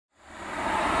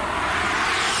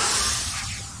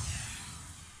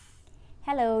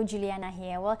Hello, Juliana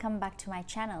here. Welcome back to my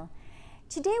channel.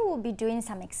 Today we'll be doing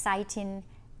some exciting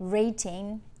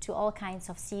rating to all kinds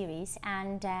of series,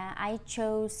 and I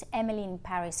chose Emily in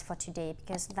Paris for today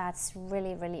because that's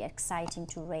really exciting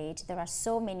to rate. There are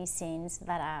so many scenes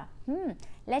that are,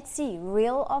 let's see,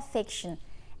 real or fiction,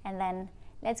 and then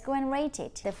let's go and rate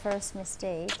it. The first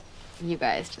mistake. You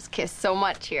guys just kiss so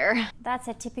much here. That's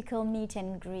a typical meet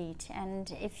and greet,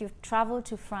 and if you've traveled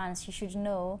to France, you should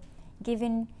know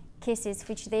giving kisses,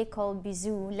 which they call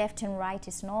bisous, left and right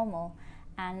is normal,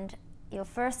 and your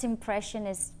first impression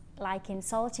is like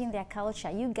insulting their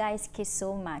culture. You guys kiss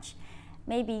so much.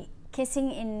 Maybe kissing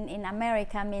in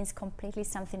America means completely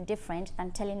something different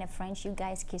than telling a French you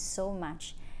guys kiss so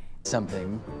much.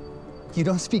 Something. You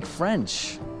don't speak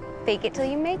French. Fake it till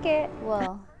you make it.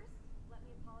 Well,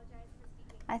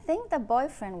 I think the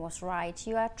boyfriend was right.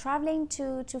 You are traveling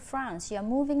to France, you are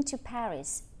moving to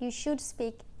Paris. You should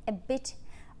speak a bit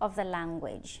of the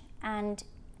language, and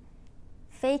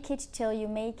fake it till you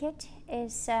make it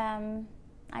is, I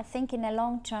think in the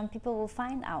long term people will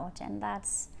find out, and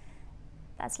that's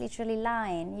literally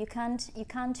lying. You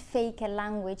can't fake a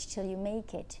language till you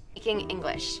make it. Speaking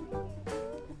English.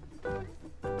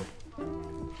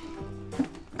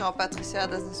 No, Patricia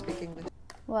doesn't speak English.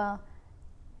 Well,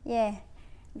 yeah,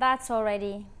 that's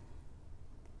already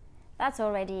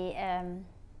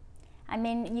I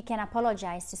mean, you can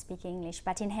apologize to speak English,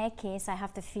 but in her case, I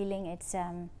have the feeling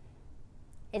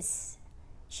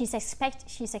she's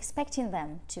expecting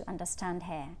them to understand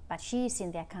her, but she is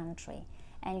in their country,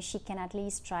 and she can at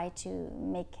least try to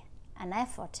make an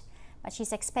effort, but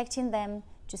she's expecting them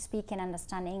to speak and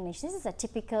understand English. This is a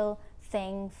typical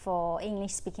thing for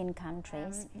English-speaking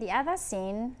countries. The other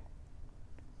scene,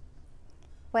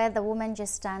 where the woman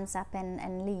just stands up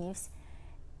and leaves,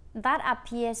 that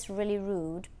appears really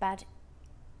rude, but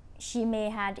she may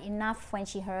had enough when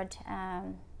she heard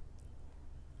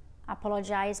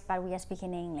apologize, but we are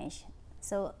speaking English.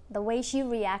 So the way she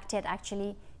reacted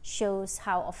actually shows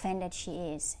how offended she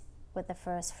is with the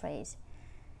first phrase.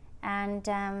 And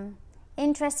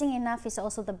interesting enough is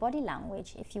also the body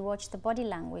language. If you watch the body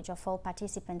language of all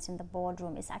participants in the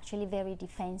boardroom, it's actually very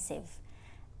defensive,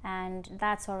 and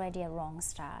that's already a wrong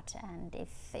start. And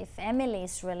if Emily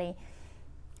is really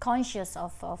conscious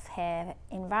of her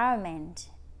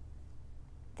environment,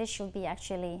 this should be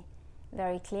actually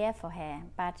very clear for her,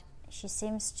 but she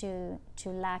seems to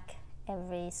lack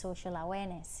every social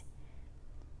awareness.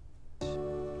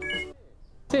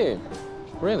 See,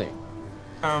 really?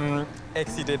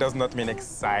 Excité does not mean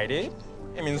excited,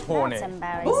 it means horny. That's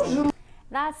embarrassing.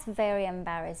 That's very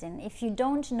embarrassing. If you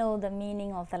don't know the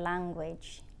meaning of the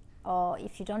language, or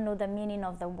if you don't know the meaning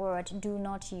of the word, do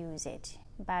not use it.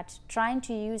 But trying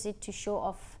to use it to show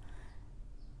off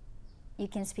you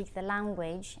can speak the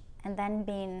language, and then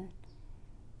being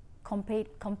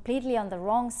completely on the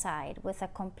wrong side with a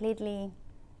completely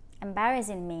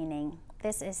embarrassing meaning,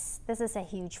 this is a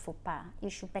huge faux pas.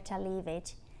 You should better leave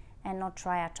it and not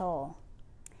try at all.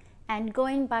 And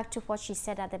going back to what she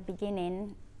said at the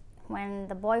beginning, when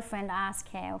the boyfriend asked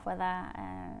her whether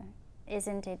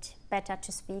isn't it better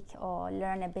to speak or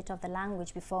learn a bit of the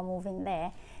language before moving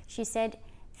there, she said,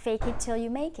 fake it till you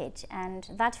make it, and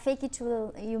that fake it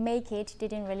till you make it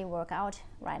didn't really work out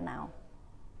right now.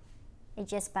 It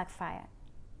just backfired.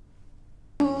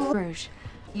 Rouge,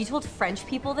 you told French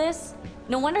people this?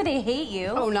 No wonder they hate you.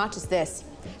 Oh, not just this.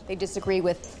 They disagree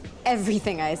with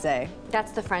everything I say.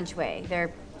 That's the French way.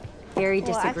 They're very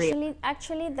disagreeable. Well,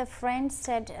 actually, the French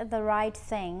said the right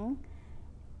thing.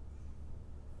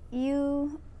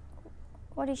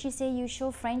 What did she say? You show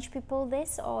French people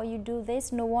this, or you do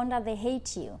this, no wonder they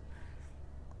hate you.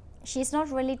 She's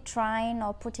not really trying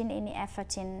or putting any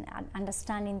effort in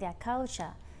understanding their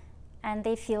culture, and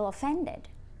they feel offended.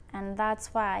 And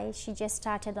that's why she just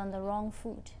started on the wrong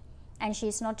foot. And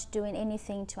she's not doing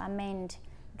anything to amend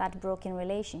that broken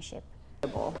relationship.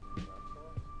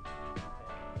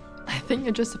 I think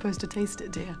you're just supposed to taste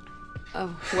it, dear. Oh,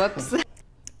 whoops.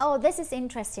 Oh, this is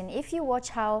interesting. If you watch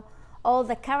how all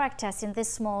the characters in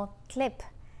this small clip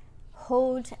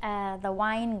hold the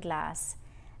wine glass,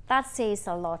 that says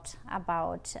a lot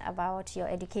about your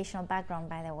educational background,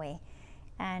 by the way.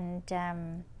 And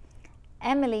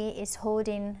Emily is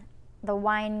holding the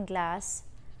wine glass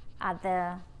at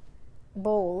the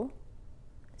bowl.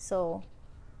 So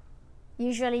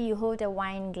usually you hold a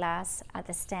wine glass at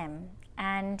the stem.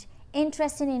 And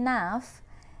interesting enough,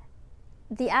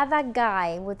 the other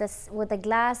guy with the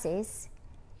glasses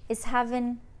is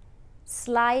having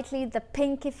slightly the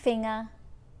pinky finger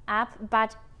up,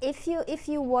 but if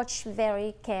you watch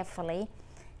very carefully,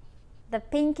 the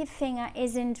pinky finger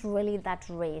isn't really that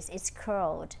raised, it's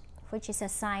curled, which is a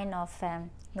sign of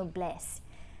noblesse,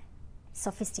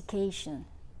 sophistication.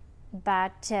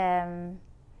 But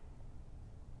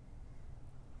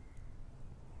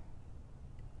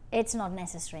it's not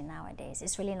necessary nowadays.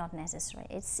 It's really not necessary.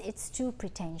 It's too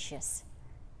pretentious.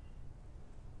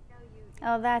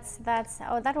 Oh,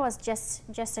 that was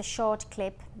just a short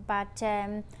clip. But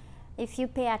if you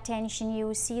pay attention,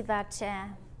 you see that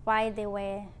while they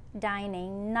were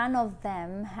dining, none of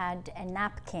them had a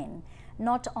napkin,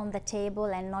 not on the table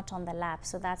and not on the lap.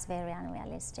 So that's very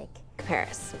unrealistic.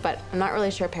 Paris, but I'm not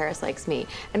really sure Paris likes me.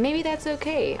 And maybe that's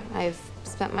okay. I've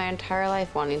spent my entire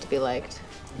life wanting to be liked.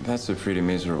 That's a pretty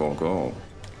miserable goal.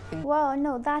 Well,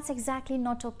 no, that's exactly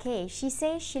not okay. She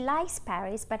says she likes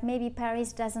Paris, but maybe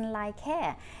Paris doesn't like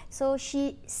her. So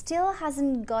she still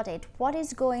hasn't got it. What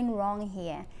is going wrong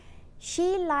here?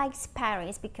 She likes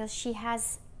Paris because she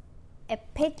has a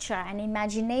picture, an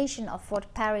imagination of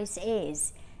what Paris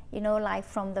is. You know, like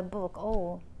from the book,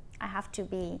 oh,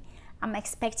 I'm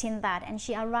expecting that. And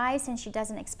she arrives and she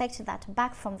doesn't expect that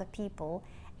back from the people.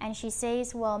 And she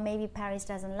says, well, maybe Paris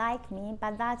doesn't like me,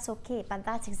 but that's okay. But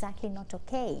that's exactly not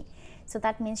okay. So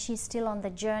that means she's still on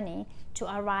the journey to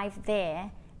arrive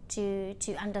there, to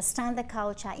understand the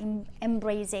culture,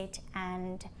 embrace it,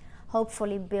 and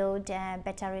hopefully build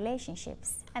better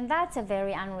relationships. And that's a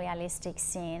very unrealistic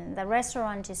scene. The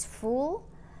restaurant is full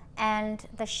and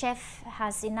the chef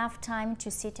has enough time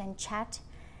to sit and chat.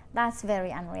 That's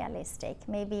very unrealistic.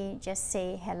 Maybe just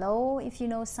say hello if you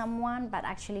know someone, but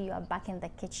actually you are back in the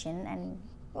kitchen and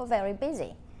you're very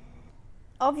busy.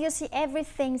 Obviously,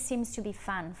 everything seems to be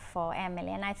fun for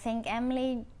Emily, and I think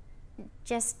Emily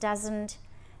just doesn't...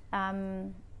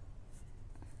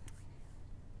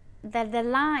 the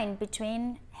line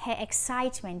between her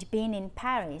excitement being in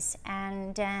Paris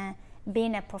and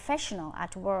being a professional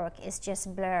at work is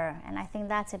just blur, and I think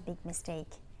that's a big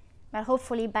mistake. But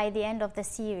hopefully by the end of the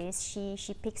series she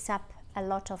picks up a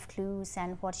lot of clues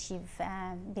and what she's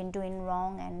been doing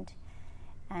wrong,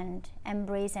 and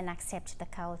embrace and accept the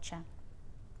culture,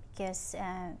 because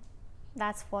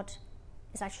that's what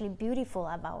is actually beautiful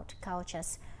about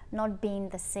cultures, not being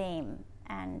the same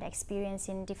and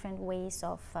experiencing different ways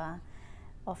of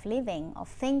living, of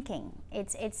thinking.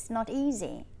 It's not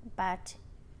easy, but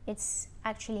it's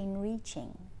actually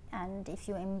enriching, and if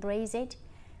you embrace it,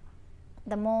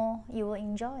 the more you will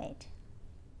enjoy it.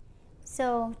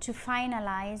 So to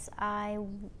finalize, I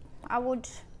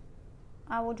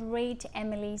would rate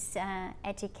Emily's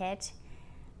etiquette,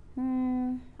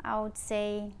 I would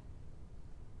say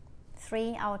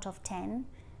 3 out of 10,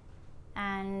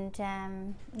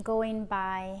 and going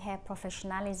by her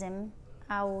professionalism,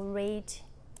 I will rate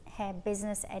her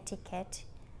business etiquette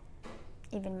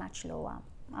even much lower.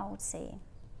 I would say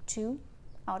 2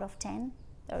 out of 10.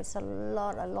 There is a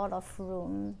lot of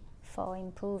room for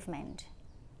improvement.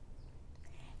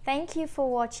 Thank you for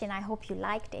watching. I hope you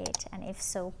liked it, and if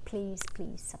so, please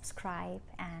subscribe,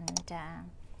 and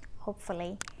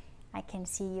hopefully I can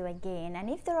see you again. And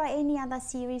if there are any other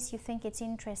series you think it's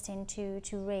interesting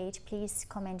to rate, please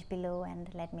comment below and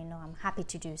let me know. I'm happy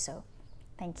to do so.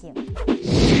 Thank you.